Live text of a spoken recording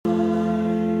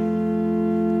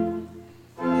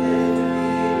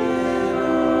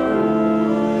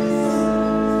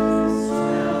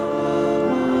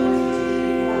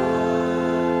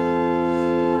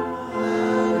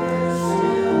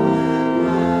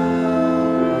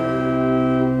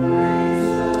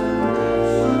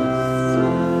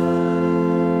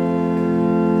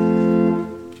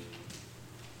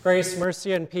Grace,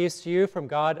 mercy, and peace to you from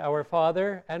God our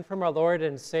Father and from our Lord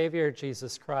and Savior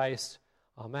Jesus Christ.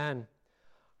 Amen.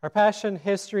 Our Passion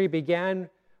history began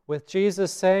with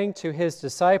Jesus saying to his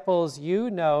disciples, "You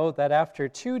know that after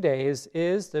 2 days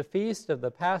is the feast of the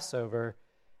Passover,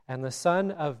 and the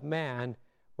Son of Man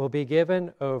will be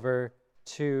given over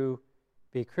to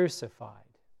be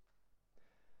crucified."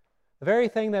 The very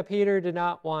thing that Peter did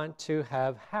not want to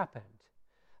have happened.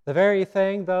 The very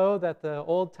thing, though, that the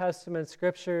Old Testament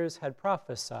scriptures had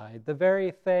prophesied, the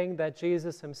very thing that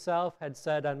Jesus himself had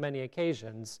said on many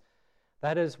occasions,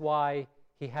 that is why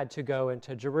he had to go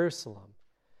into Jerusalem.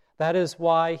 That is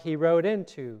why he rode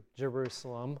into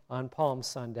Jerusalem on Palm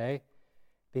Sunday,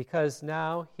 because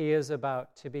now he is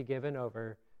about to be given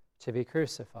over to be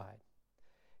crucified.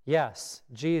 Yes,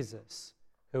 Jesus,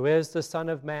 who is the Son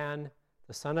of Man,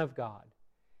 the Son of God.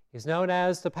 He's known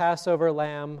as the Passover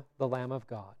Lamb, the Lamb of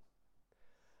God.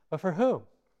 But for whom?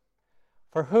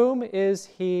 For whom is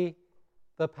he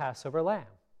the Passover Lamb?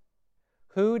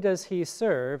 Who does he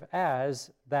serve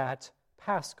as that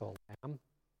Paschal Lamb?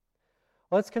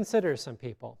 Let's consider some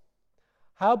people.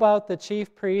 How about the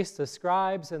chief priests, the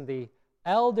scribes, and the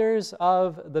elders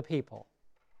of the people?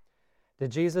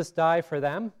 Did Jesus die for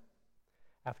them?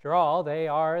 After all, they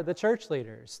are the church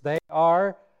leaders. They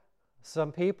are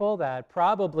some people that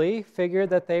probably figured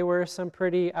that they were some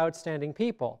pretty outstanding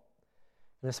people.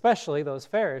 And especially those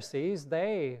Pharisees,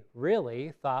 they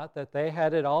really thought that they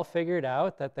had it all figured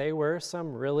out, that they were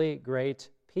some really great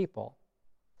people.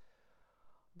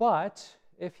 But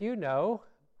if you know,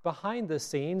 behind the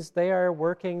scenes, they are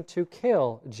working to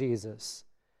kill Jesus.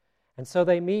 And so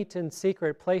they meet in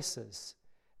secret places.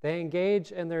 They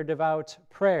engage in their devout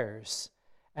prayers,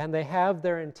 and they have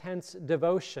their intense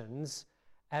devotions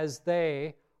as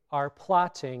they are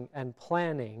plotting and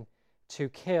planning to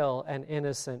kill an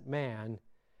innocent man,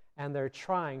 and they're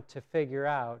trying to figure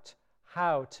out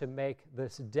how to make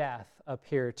this death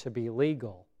appear to be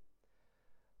legal.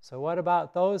 So what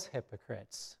about those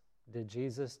hypocrites? Did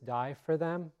Jesus die for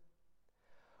them?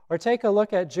 Or take a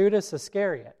look at Judas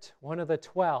Iscariot, one of the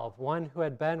 12, one who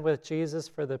had been with Jesus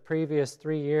for the previous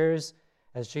 3 years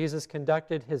as Jesus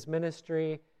conducted his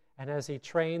ministry and as he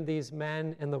trained these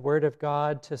men in the Word of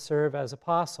God to serve as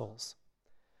apostles.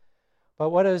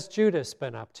 But what has Judas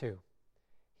been up to?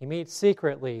 He meets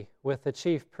secretly with the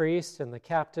chief priests and the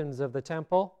captains of the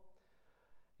temple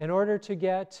in order to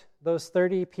get those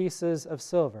 30 pieces of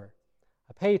silver,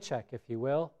 a paycheck, if you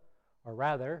will, or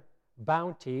rather,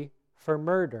 bounty for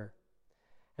murder.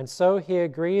 And so he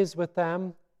agrees with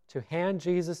them to hand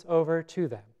Jesus over to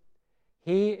them.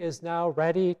 He is now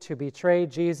ready to betray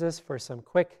Jesus for some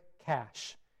quick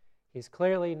cash. He's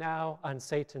clearly now on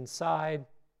Satan's side.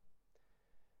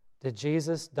 Did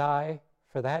Jesus die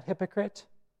for that hypocrite?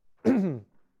 And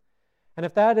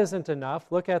if that isn't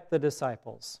enough, look at the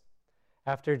disciples.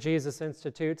 After Jesus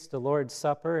institutes the Lord's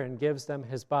Supper and gives them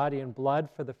his body and blood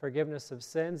for the forgiveness of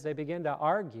sins, they begin to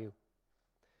argue.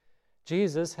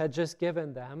 Jesus had just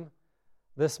given them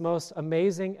this most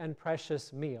amazing and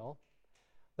precious meal,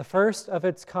 the first of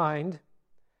its kind,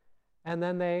 and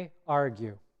then they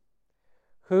argue.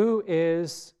 Who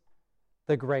is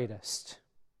the greatest?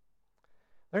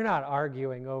 They're not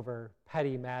arguing over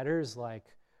petty matters like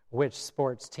which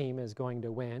sports team is going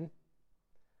to win,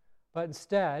 but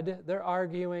instead they're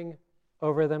arguing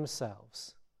over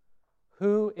themselves.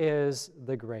 Who is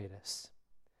the greatest?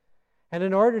 And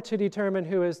in order to determine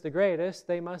who is the greatest,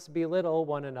 they must belittle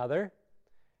one another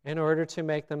in order to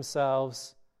make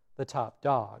themselves the top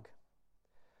dog.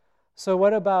 So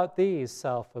what about these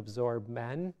self-absorbed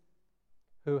men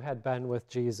who had been with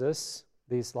Jesus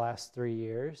these last 3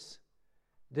 years?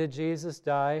 Did Jesus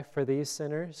die for these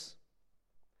sinners?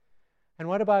 And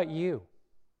what about you?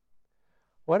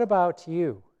 What about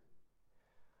you?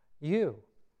 You,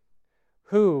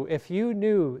 who, if you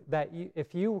knew that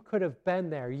if you could have been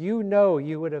there, you know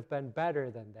you would have been better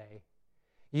than they.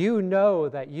 You know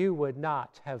that you would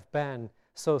not have been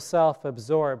so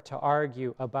self-absorbed to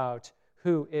argue about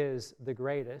who is the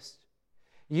greatest.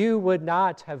 You would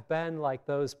not have been like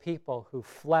those people who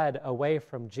fled away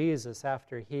from Jesus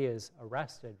after he is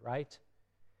arrested, right?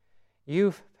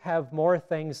 You have more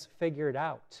things figured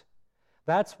out.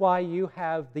 That's why you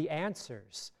have the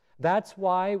answers. That's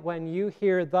why when you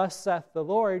hear, "Thus saith the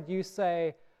Lord," you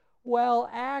say, "Well,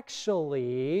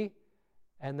 actually,"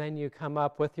 and then you come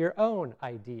up with your own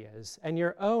ideas and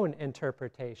your own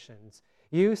interpretations.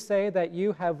 You say that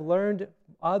you have learned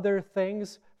other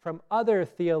things from other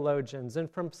theologians and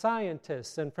from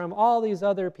scientists and from all these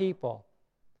other people.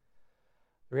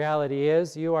 The reality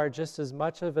is you are just as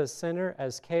much of a sinner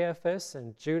as Caiaphas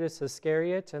and Judas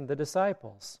Iscariot and the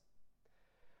disciples.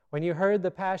 When you heard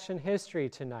the Passion history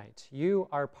tonight, you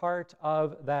are part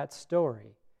of that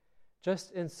story.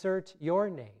 Just insert your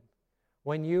name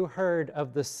when you heard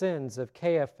of the sins of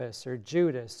Caiaphas or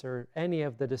Judas or any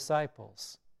of the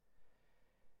disciples.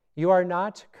 You are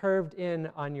not curved in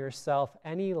on yourself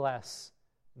any less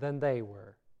than they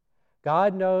were.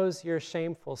 God knows your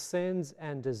shameful sins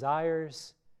and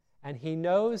desires, and He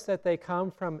knows that they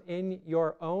come from in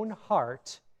your own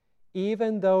heart,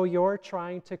 even though you're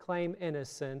trying to claim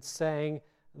innocence, saying,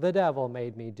 "The devil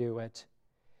made me do it."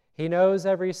 He knows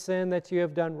every sin that you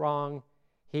have done wrong.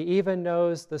 He even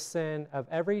knows the sin of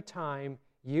every time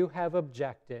you have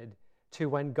objected to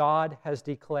when God has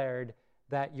declared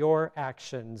that your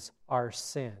actions are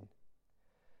sin.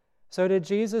 So did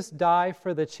Jesus die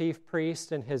for the chief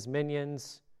priest and his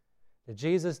minions? Did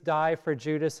Jesus die for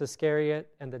Judas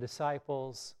Iscariot and the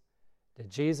disciples? Did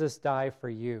Jesus die for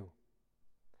you?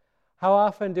 How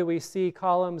often do we see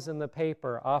columns in the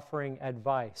paper offering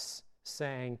advice,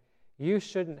 saying, you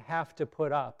shouldn't have to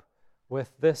put up with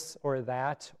this or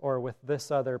that or with this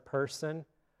other person?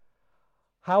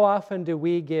 How often do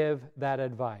we give that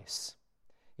advice?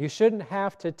 You shouldn't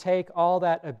have to take all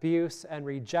that abuse and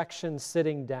rejection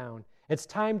sitting down. It's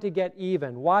time to get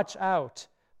even. Watch out,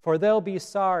 for they'll be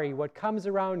sorry. What comes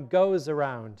around goes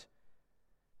around,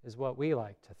 is what we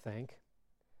like to think.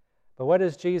 But what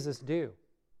does Jesus do?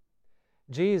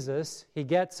 Jesus, He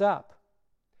gets up.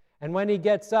 And when He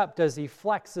gets up, does He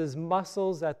flex His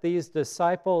muscles at these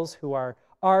disciples who are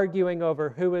arguing over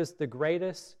who is the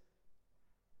greatest?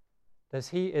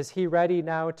 Is He ready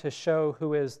now to show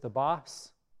who is the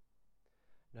boss?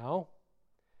 No.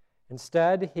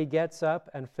 Instead, He gets up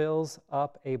and fills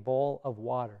up a bowl of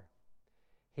water.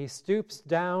 He stoops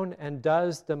down and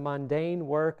does the mundane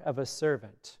work of a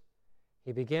servant.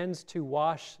 He begins to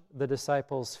wash the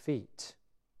disciples' feet.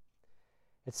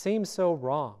 It seems so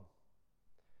wrong.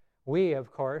 We,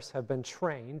 of course, have been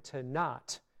trained to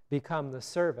not become the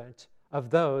servant of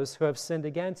those who have sinned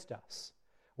against us.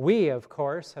 We, of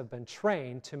course, have been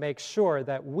trained to make sure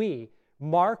that we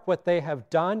mark what they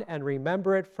have done and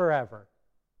remember it forever.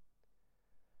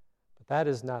 But that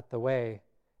is not the way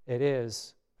it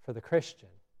is for the Christian,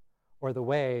 or the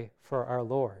way for our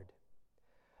Lord.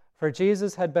 For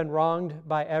Jesus had been wronged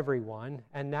by everyone,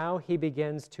 and now He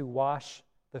begins to wash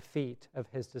the feet of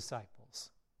His disciples.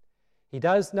 He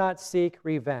does not seek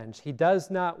revenge. He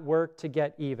does not work to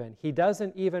get even. He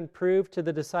doesn't even prove to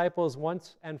the disciples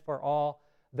once and for all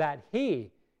that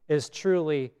He is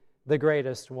truly the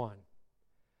greatest one.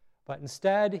 But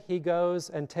instead, He goes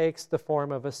and takes the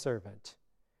form of a servant.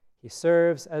 He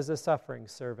serves as a suffering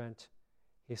servant.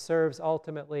 He serves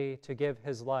ultimately to give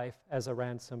His life as a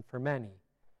ransom for many,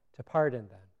 to pardon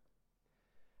them.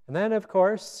 And then, of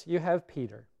course, you have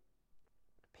Peter.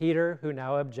 Peter, who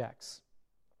now objects.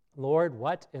 Lord,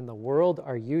 what in the world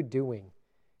are you doing?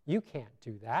 You can't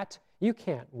do that. You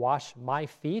can't wash my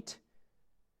feet.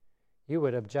 You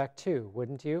would object too,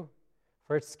 wouldn't you?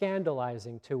 For it's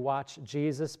scandalizing to watch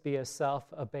Jesus be a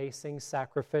self-abasing,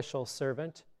 sacrificial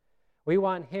servant. We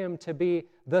want Him to be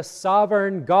the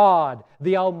sovereign God,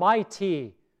 the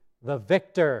Almighty, the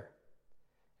victor.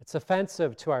 It's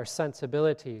offensive to our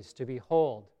sensibilities to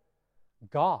behold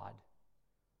God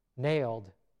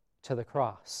nailed to the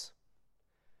cross.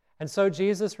 And so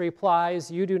Jesus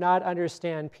replies, you do not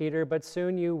understand, Peter, but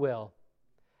soon you will.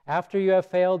 After you have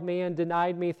failed me and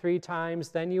denied me 3 times,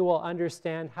 then you will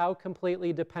understand how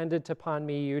completely dependent upon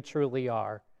me you truly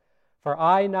are. For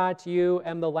I, not you,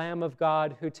 am the Lamb of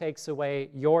God who takes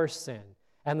away your sin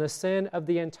and the sin of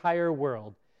the entire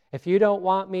world. If you don't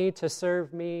want me to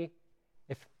serve you,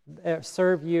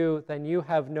 then you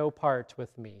have no part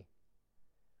with me.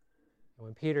 And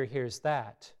when Peter hears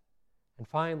that and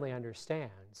finally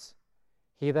understands,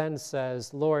 he then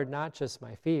says, Lord, not just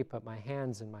my feet, but my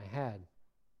hands and my head.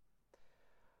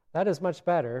 That is much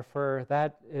better, for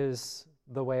that is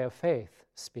the way of faith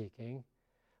speaking.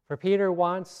 For Peter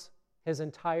wants his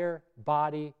entire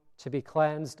body to be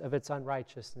cleansed of its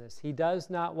unrighteousness. He does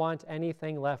not want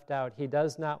anything left out. He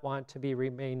does not want to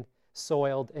remain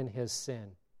soiled in his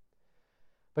sin.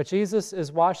 But Jesus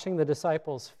is washing the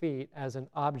disciples' feet as an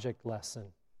object lesson.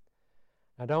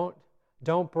 Now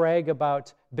don't brag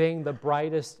about being the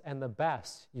brightest and the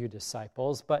best, you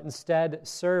disciples, but instead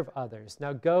serve others.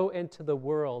 Now go into the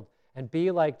world and be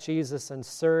like Jesus and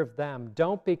serve them.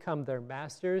 Don't become their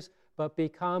masters, but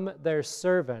become their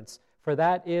servants, for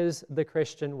that is the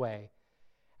Christian way.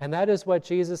 And that is what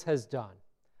Jesus has done.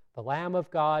 The Lamb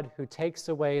of God who takes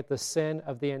away the sin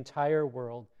of the entire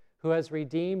world, who has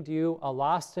redeemed you, a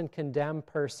lost and condemned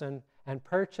person, and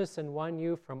purchased and won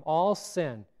you from all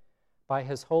sin by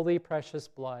His holy, precious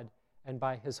blood, and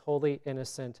by his holy,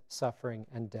 innocent suffering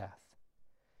and death.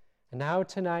 And now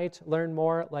tonight, learn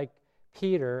more like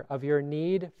Peter of your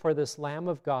need for this Lamb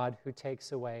of God who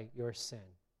takes away your sin.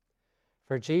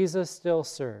 For Jesus still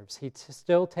serves. He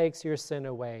still takes your sin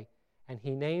away, and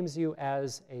he names you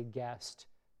as a guest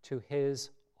to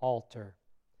his altar.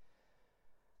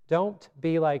 Don't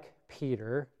be like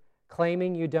Peter,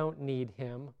 claiming you don't need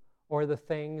him or the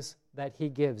things that he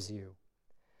gives you.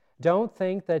 Don't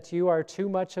think that you are too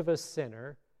much of a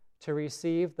sinner to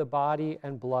receive the body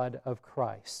and blood of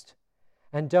Christ.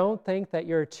 And don't think that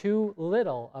you're too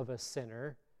little of a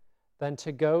sinner than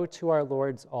to go to our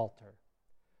Lord's altar.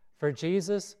 For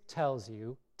Jesus tells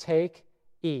you, take,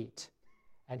 eat.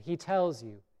 And he tells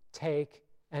you, take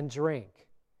and drink.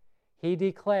 He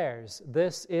declares,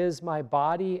 this is my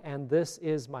body and this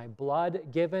is my blood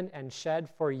given and shed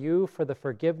for you for the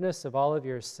forgiveness of all of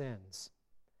your sins.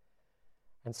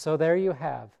 And so there you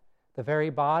have the very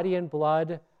body and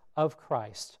blood of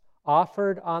Christ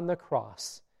offered on the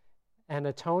cross and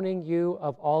atoning you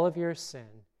of all of your sin,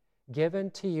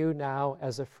 given to you now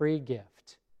as a free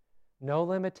gift. No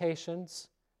limitations,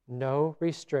 no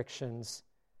restrictions,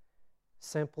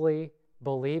 simply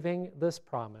believing this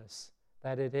promise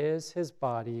that it is his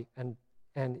body and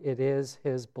it is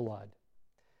his blood.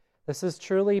 This is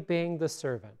truly being the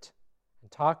servant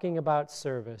and talking about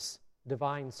service,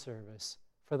 divine service,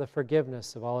 for the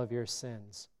forgiveness of all of your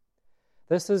sins.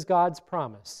 This is God's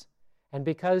promise. And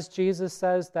because Jesus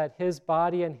says that his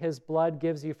body and his blood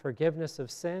gives you forgiveness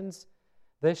of sins,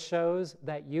 this shows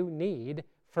that you need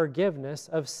forgiveness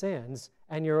of sins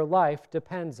and your life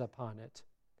depends upon it.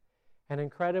 And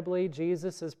incredibly,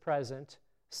 Jesus is present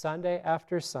Sunday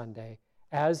after Sunday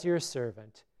as your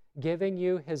servant, giving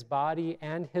you his body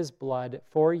and his blood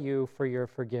for you for your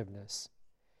forgiveness.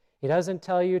 He doesn't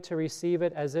tell you to receive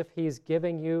it as if he's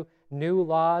giving you new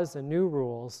laws and new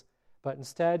rules, but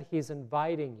instead he's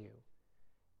inviting you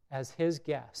as his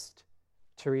guest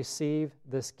to receive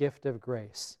this gift of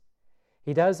grace.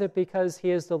 He does it because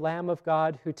he is the Lamb of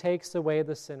God who takes away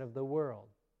the sin of the world,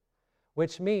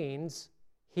 which means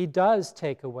he does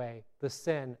take away the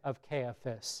sin of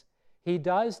Caiaphas. He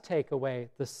does take away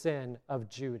the sin of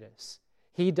Judas.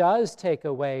 He does take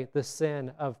away the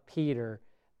sin of Peter,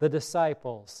 the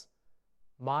disciples,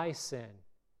 my sin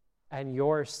and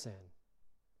your sin.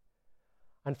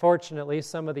 Unfortunately,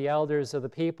 some of the elders of the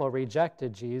people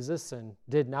rejected Jesus and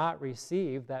did not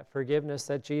receive that forgiveness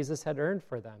that Jesus had earned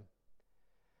for them.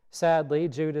 Sadly,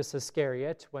 Judas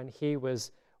Iscariot, when he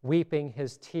was weeping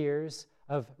his tears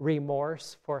of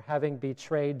remorse for having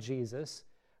betrayed Jesus,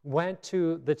 went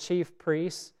to the chief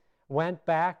priests, went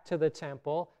back to the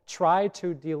temple, tried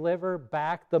to deliver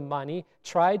back the money,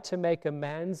 tried to make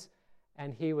amends,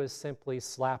 and he was simply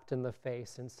slapped in the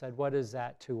face and said, "What is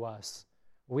that to us?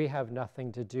 We have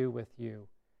nothing to do with you."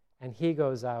 And he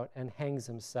goes out and hangs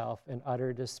himself in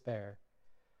utter despair.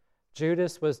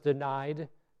 Judas was denied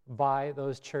by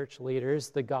those church leaders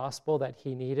the gospel that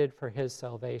he needed for his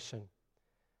salvation.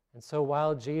 And so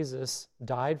while Jesus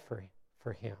died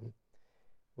for him,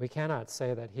 we cannot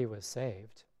say that he was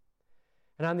saved.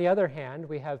 And on the other hand,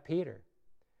 we have Peter,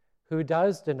 who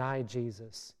does deny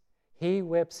Jesus. He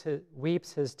weeps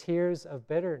his tears of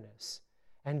bitterness.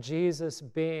 And Jesus,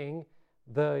 being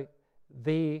the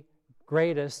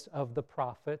greatest of the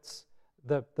prophets,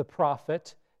 the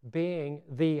prophet, being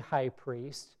the high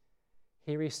priest,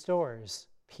 he restores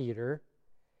Peter.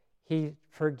 He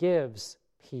forgives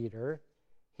Peter.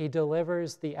 He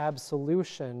delivers the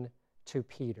absolution to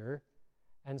Peter.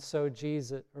 And so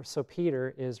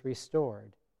Peter is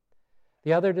restored.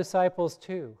 The other disciples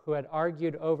too, who had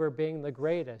argued over being the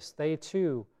greatest, they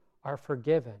too are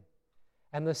forgiven.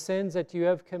 And the sins that you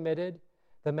have committed,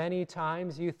 the many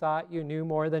times you thought you knew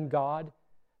more than God,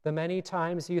 the many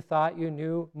times you thought you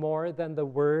knew more than the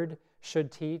Word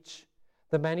should teach,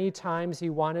 the many times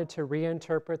you wanted to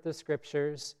reinterpret the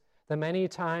Scriptures, the many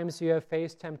times you have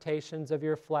faced temptations of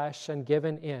your flesh and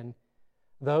given in,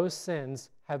 those sins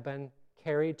have been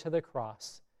carried to the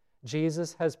cross.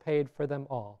 Jesus has paid for them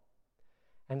all.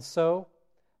 And so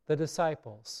the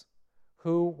disciples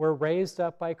who were raised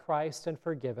up by Christ and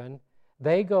forgiven,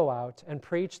 they go out and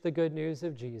preach the good news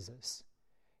of Jesus.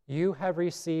 You have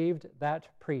received that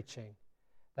preaching,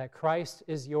 that Christ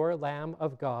is your Lamb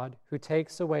of God who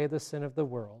takes away the sin of the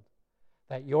world,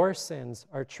 that your sins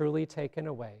are truly taken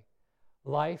away.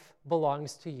 Life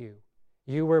belongs to you.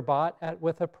 You were bought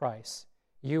with a price.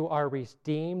 You are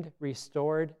redeemed,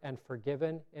 restored, and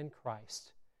forgiven in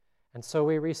Christ. And so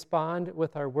we respond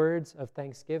with our words of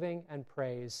thanksgiving and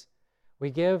praise.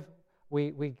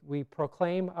 We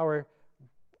proclaim our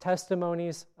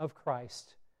testimonies of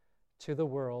Christ to the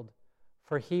world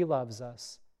for he loves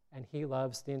us, and he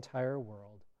loves the entire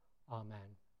world.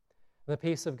 Amen. The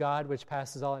peace of God, which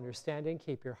passes all understanding,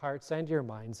 keep your hearts and your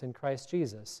minds in Christ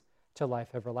Jesus to life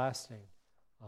everlasting.